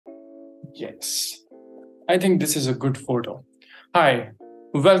Yes, I think this is a good photo. Hi,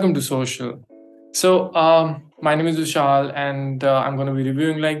 welcome to Social. My name is Vishal, and I'm going to be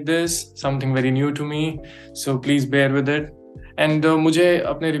reviewing like this, something very new to me. So please bear with it. And मुझे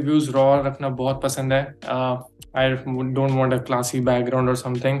अपने reviews raw रखना बहुत पसंद है. I don't want a classy background or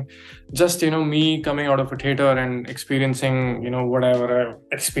something. Just me coming out of a theater and experiencing whatever I've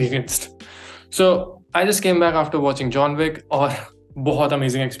experienced. So I just came back after watching John Wick, और बहुत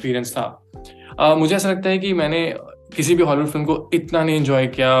amazing experience था. मुझे ऐसा लगता है कि मैंने किसी भी हॉलीवुड फिल्म को इतना नहीं एंजॉय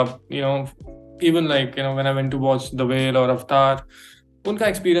किया. Even like when I went to watch the whale और अवतार, उनका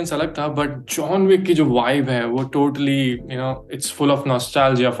एक्सपीरियंस अलग था. बट जॉन विक की जो वाइब है वो totally it's full of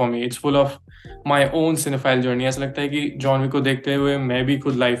nostalgia for me. It's full of my own cinephile journey. ऐसा लगता है कि जॉन विक को देखते हुए मैं भी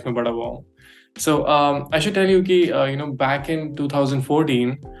खुद लाइफ में बड़ा हुआ हूँ. सो आई शुड टेल यू कि बैक इन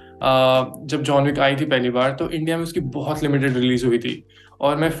 2014 जब जॉन विक आई थी पहली बार, तो इंडिया में उसकी बहुत लिमिटेड रिलीज हुई थी.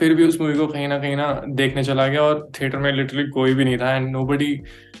 और मैं फिर भी उस मूवी को कहीं ना देखने चला गया, और थिएटर में लिटरली कोई भी नहीं था. And nobody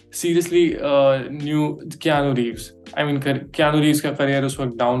seriously new Keanu Reeves. I mean Keanu Reeves का करियर उस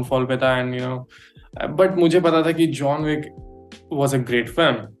वक्त डाउनफॉल पे था. एंड बट मुझे पता था कि John Wick was a great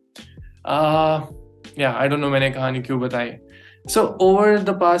film. I don't know मैंने कहानी क्यों बताई. So over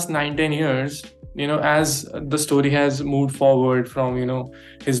the past 9-10 years, as the story has moved forward from,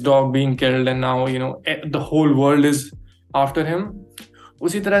 his dog being killed, and now, the whole world is after him.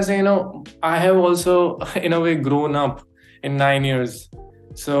 उसी तरह से, I have also in a way grown up in 9 years.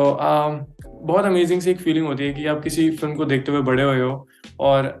 So, बहुत amazing सी एक feeling होती है कि आप किसी फिल्म को देखते हुए बड़े हुए हो,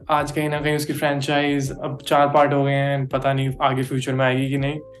 और आज कहीं ना कहीं उसकी फ्रेंचाइज अब 4 पार्ट हो गए हैं. पता नहीं आगे फ्यूचर में आएगी कि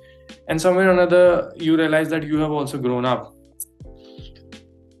नहीं. And somewhere or another, you realize that you have also grown up.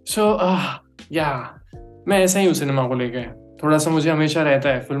 So, मैं ऐसा ही हूँ सिनेमा को लेके. थोड़ा सा मुझे हमेशा रहता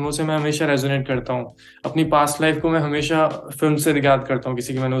है, फिल्मों से मैं हमेशा रेजोनेट करता हूँ. अपनी पास्ट लाइफ को मैं हमेशा फिल्म से याद करता हूँ,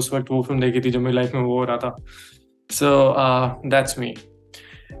 किसी की मैंने उस वक्त वो फिल्म देखी थी जब मेरी लाइफ में वो हो रहा था. So, that's me.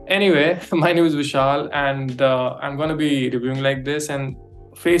 Anyway, my name is Vishal, and I'm gonna be reviewing like this, and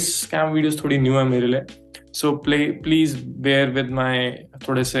face cam videos थोड़ी new है मेरे लिए. So please bear with my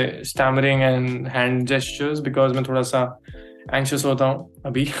थोड़े से stammering and hand gestures, because मैं थोड़ा सा anxious होता हूँ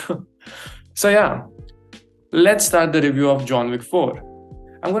अभी. So let's start the review of John Wick 4.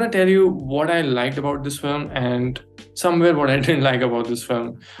 I'm gonna tell you what I liked about this film and somewhere what I didn't like about this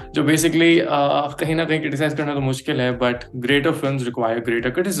film. जो basically कहीं ना कहीं criticize करना तो मुश्किल है, but greater films require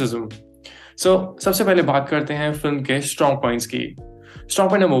greater criticism. So सबसे पहले बात करते हैं फिल्म के strong points की. Strong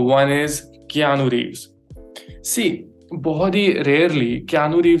point number 1 is Keanu Reeves. See, बहुत ही रेयरली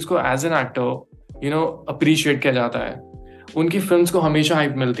Keanu Reeves को एज एन एक्टर अप्रिशिएट किया जाता है. उनकी फिल्म्स को हमेशा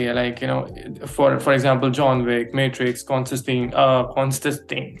हाइप मिलती है, like for example John Wick, matrix, Constantine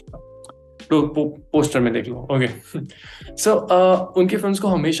poster में देख लो. ओके. सो उनकी फिल्म्स को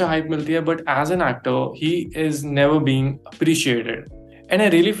हमेशा हाइप मिलती है, but as an actor he is never being appreciated. And I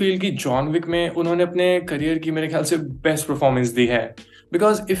really feel कि जॉन विक में उन्होंने अपने करियर की मेरे ख्याल से बेस्ट परफॉर्मेंस दी है.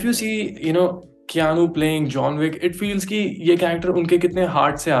 Because if you see Keanu playing John Wick, it feels कि ये कैरेक्टर उनके कितने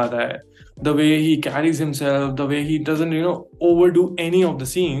हार्ट से आता है. The way he carries himself, the way he doesn't overdo any of the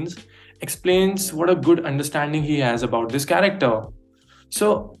scenes, explains what a good understanding he has about this character. So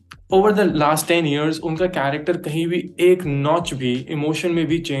over the last 10 years, उनका character कहीं भी एक notch भी emotion में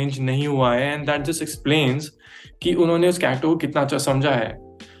भी change नहीं हुआ है, and that just explains कि उन्होंने उस कैरेक्टर को कितना अच्छा समझा है.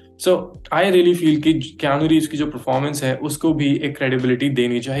 So I really feel कि Keanu Reeves की जो परफॉर्मेंस है उसको भी एक क्रेडिबिलिटी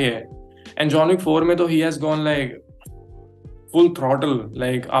देनी चाहिए. And John Wick 4 में तो he has gone like full throttle.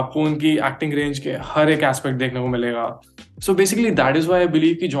 Like आपको उनकी एक्टिंग रेंज के हर एक एस्पेक्ट देखने को मिलेगा. So basically that is why I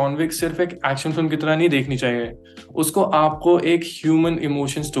believe कि John Wick सिर्फ एक एक्शन फिल्म की तरह नहीं देखनी चाहिए, उसको आपको एक ह्यूमन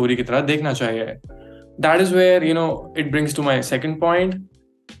इमोशन स्टोरी की तरह देखना चाहिए. That is where it brings to my second point.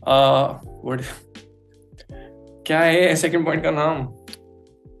 What क्या है second point का नाम?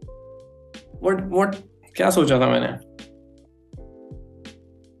 What क्या सोचा था मैंने?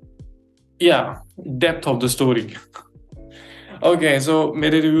 Depth of the story. Okay, so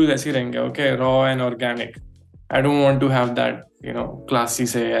मेरे रिव्यूज ऐसे ही रहेंगे. Okay, raw and organic. I don't want to have that, classy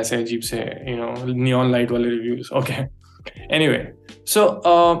से ऐसे अजीब से, neon light वाले reviews. Okay. Anyway, so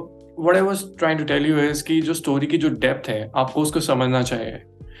what I was trying to tell you is कि जो story की जो depth है, आपको उसको समझना चाहिए.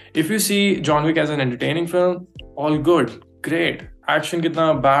 If you see John Wick as an entertaining film, all good, great. Action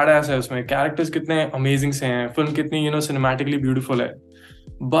कितना badass है उसमें, characters कितने amazing से हैं, film कितनी cinematically beautiful है.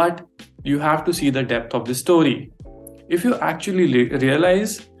 But you have to see the depth of the story. If you actually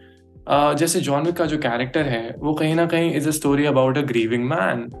realize, जैसे John Wick का जो कैरेक्टर है वो कहीं ना कहीं is a story about a grieving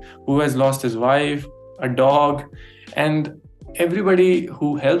man who has lost his wife, a dog, and everybody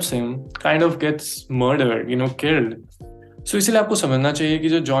who helps him kind of gets murdered, killed. सो इसलिए आपको समझना चाहिए कि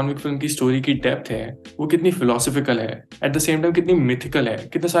जो जॉन विक फिल्म की स्टोरी की डेप्थ है वो कितनी फिलोसफिकल है, एट द सेम टाइम कितनी मिथिकल है,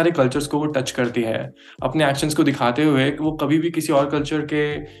 कितने सारे कल्चर्स को वो टच करती है अपने एक्शंस को दिखाते हुए कि वो कभी भी किसी और कल्चर के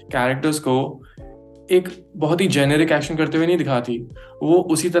कैरेक्टर्स को एक बहुत ही जेनेरिक एक्शन करते हुए नहीं दिखाती। वो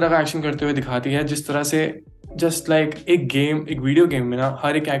उसी तरह का एक्शन करते हुए दिखाती है जिस तरह से, जस्ट लाइक एक वीडियो गेम में ना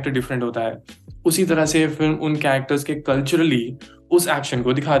हर एक कैरेक्टर डिफरेंट होता है, उसी तरह से फिल्म उन कैरेक्टर्स के कल्चरली उस एक्शन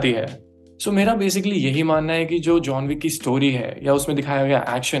को दिखाती है। सो मेरा बेसिकली यही मानना है कि जो जॉन विक की स्टोरी है या उसमें दिखाया गया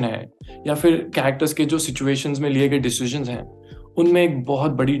एक्शन है या फिर कैरेक्टर्स के जो सिचुएशंस में लिए गए डिसीजंस हैं, उनमें एक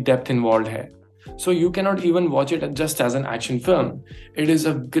बहुत बड़ी डेप्थ इन्वॉल्व है। So you cannot even watch it just as an action film. It is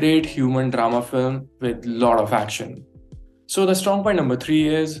a great human drama film with lot of action. So the strong point number 3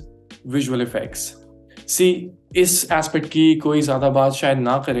 is visual effects. See, इस aspect की कोई ज़्यादा बात शायद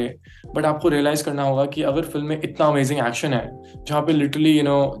ना करे, but आपको realise करना होगा कि अगर फिल्म में इतना अमेजिंग एक्शन है जहाँ पे literally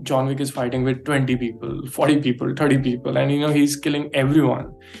John Wick is fighting with 20 people, 40 people, 30 people and he is killing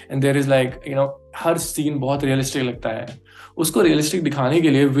everyone and there is like her scene बहुत रियलिस्टिक लगता है। उसको रियलिस्टिक दिखाने के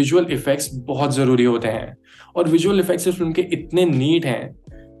लिए विजुअल इफेक्ट्स बहुत ज़रूरी होते हैं, और विजुअल इफेक्ट्स इस फिल्म के इतने नीट हैं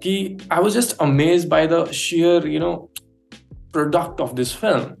कि I was just amazed by the share product of this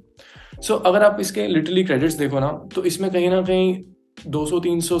film. सो अगर आप इसके लिटरली क्रेडिट्स देखो ना, तो इसमें कहीं ना कहीं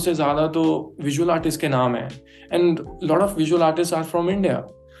 200-300 से ज़्यादा तो विजुअल आर्टिस्ट के नाम है, and lot of visual artist are from India.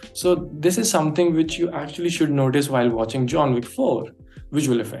 So this is something which you actually should notice while watching John Wick 4,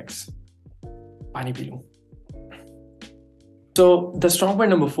 visual effects. पानी पी लूं। So the strong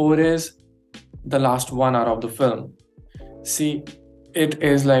point number 4 is the last 1 hour of the film. See, it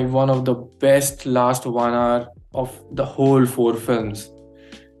is like one of the best last 1 hour of the whole 4 films.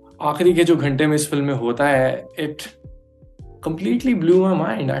 आखिरी के जो घंटे में इस film में होता है, it completely blew my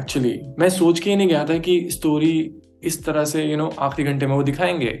mind actually. मैं सोच के ही नहीं गया था कि स्टोरी इस तरह से आखिरी घंटे में वो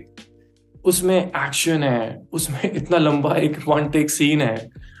दिखाएंगे। उसमें एक्शन है, उसमें इतना लंबा एक 1 टेक सीन है,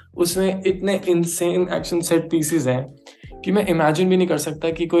 उसमें इतने इंसेन एक्शन सेट पीसेस हैं कि मैं इमेजिन भी नहीं कर सकता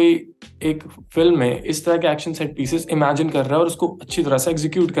कि कोई एक फिल्म में इस तरह के एक्शन सेट पीसेस इमेजिन कर रहा है और उसको अच्छी तरह से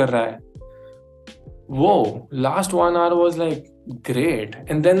एग्जीक्यूट कर रहा है। वो last 1 hour was like great,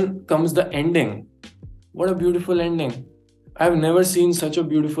 and then comes the ending. What a beautiful ending. I have never seen such a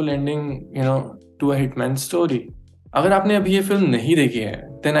beautiful ending to a hitman story. अगर आपने अभी ये फिल्म नहीं देखी है,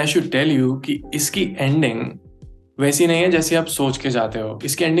 then I should tell you कि इसकी ending वैसी नहीं है जैसे आप सोच के जाते हो।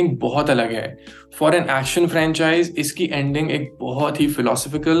 इसकी एंडिंग बहुत अलग है। फॉर एन एक्शन फ्रेंचाइज इसकी एंडिंग एक बहुत ही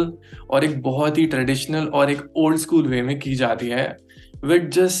फिलोसफिकल और एक बहुत ही ट्रेडिशनल और एक ओल्ड स्कूल वे में की जाती है,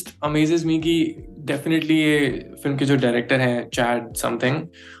 विच जस्ट अमेजेस मी कि डेफिनेटली ये फिल्म के जो डायरेक्टर हैं चैड समथिंग,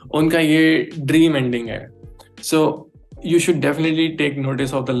 उनका ये ड्रीम एंडिंग है। So you should definitely take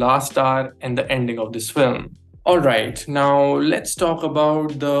notice of the last hour and the ending of this film. Alright, now let's talk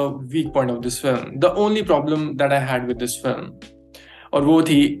about the weak point of this film. The only problem that I had with this film, और वो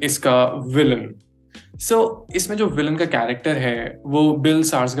थी इसका villain. So इसमें जो villain का character है वो bill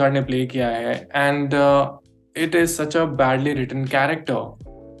सार्सगार्ड ने प्ले किया है, and it is such a badly written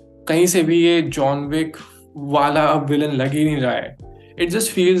character. कहीं से भी ये जॉन विक वाला अब विलन लग ही नहीं रहा है। It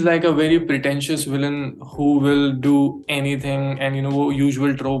just feels like a very pretentious villain who will do anything, and वो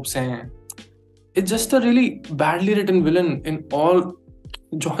usual tropes हैं। It's just a really badly written villain in all,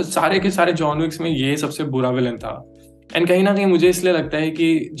 जो सारे के सारे जॉन विक्स में ये सबसे बुरा विलन था। एंड कहीं ना कहीं मुझे इसलिए लगता है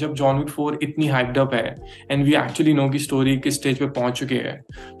कि जब जॉन विक 4 इतनी हाइप्ड अप है एंड वी एक्चुअली नो की स्टोरी किस स्टेज पे पहुंच चुकी है,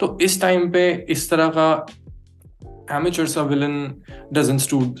 तो इस टाइम पे इस तरह का एमेच्योर सा villain doesn't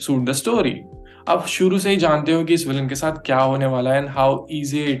suit the story. आप शुरू से ही जानते हो कि इस विलन के साथ क्या होने वाला है, and how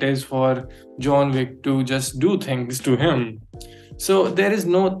easy it is for John Wick to just do things to him. So there is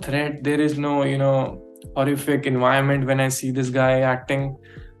no threat, there is no, horrific environment when I see this guy acting.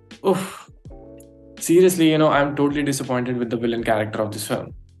 Oof. Seriously, I'm totally disappointed with the villain character of this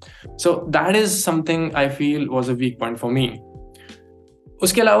film. So that is something I feel was a weak point for me.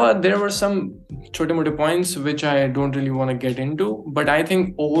 उसके अलावा there were some छोटे मोटे points which I don't really want to get into, but I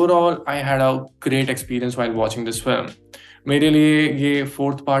think overall I had a great experience while watching this film. मेरे लिए ये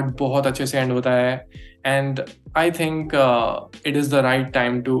 4th part बहुत अच्छे से end होता है, and I think it is the right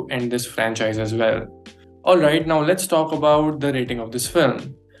time to end this franchise as well. Alright, now let's talk about the rating of this film.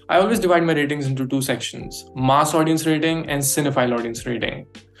 I always divide my ratings into 2 sections, mass audience rating and cinephile audience rating.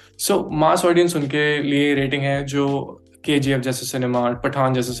 So mass audience उनके लिए rating है जो KGF जैसे cinema,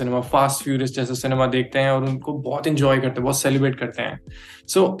 Pathan जैसे cinema, fast furious जैसे cinema देखते हैं और उनको बहुत enjoy करते हैं, बहुत सेलिब्रेट करते हैं।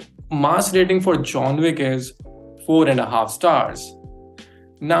 So mass rating for John Wick is 4.5 stars.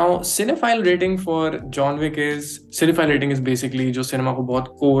 Now cinephile rating for John Wick is, cinephile rating is basically जो सिनेमा को बहुत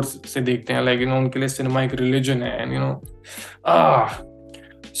कोर्स से देखते हैं, like उनके लिए सिनेमा एक रिलीजन है, and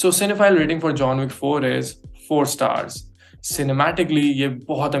so cinephile rating for John Wick 4 is 4 stars. Cinematically ये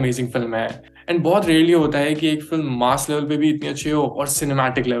बहुत अमेजिंग फिल्म है. एंड बहुत रेयरली होता है कि एक फिल्म मास लेवल पे भी इतनी अच्छी हो और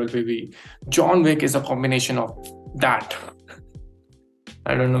सिनेमैटिक लेवल पे भी. John Wick is a combination of that.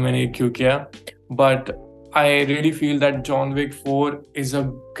 I don't know मैंने क्यों किया, but I really feel that John Wick 4 is a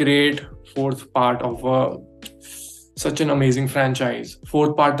great fourth part of such an amazing franchise.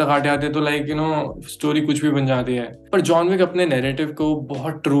 Fourth part तक आते आते तो story कुछ भी बन जाती है, पर John Wick अपने narrative को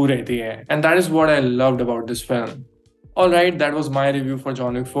बहुत true रहती है, and that is what I loved about this film. Alright, that was my review for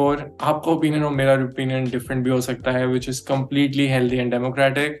John Wick 4. आपका opinion और मेरा opinion different भी हो सकता है, which is completely healthy and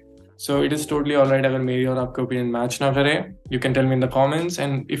democratic. So it is totally alright अगर मेरी और आपका opinion match ना करे. You can tell me in the comments,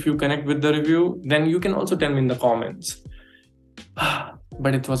 and if you connect with the review, then you can also tell me in the comments.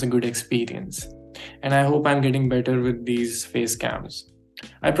 But it was a good experience, and I hope I'm getting better with these face cams.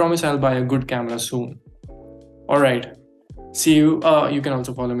 I promise I'll buy a good camera soon. Alright, see you. You can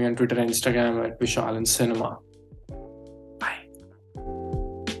also follow me on Twitter and Instagram at Vishal and Cinema.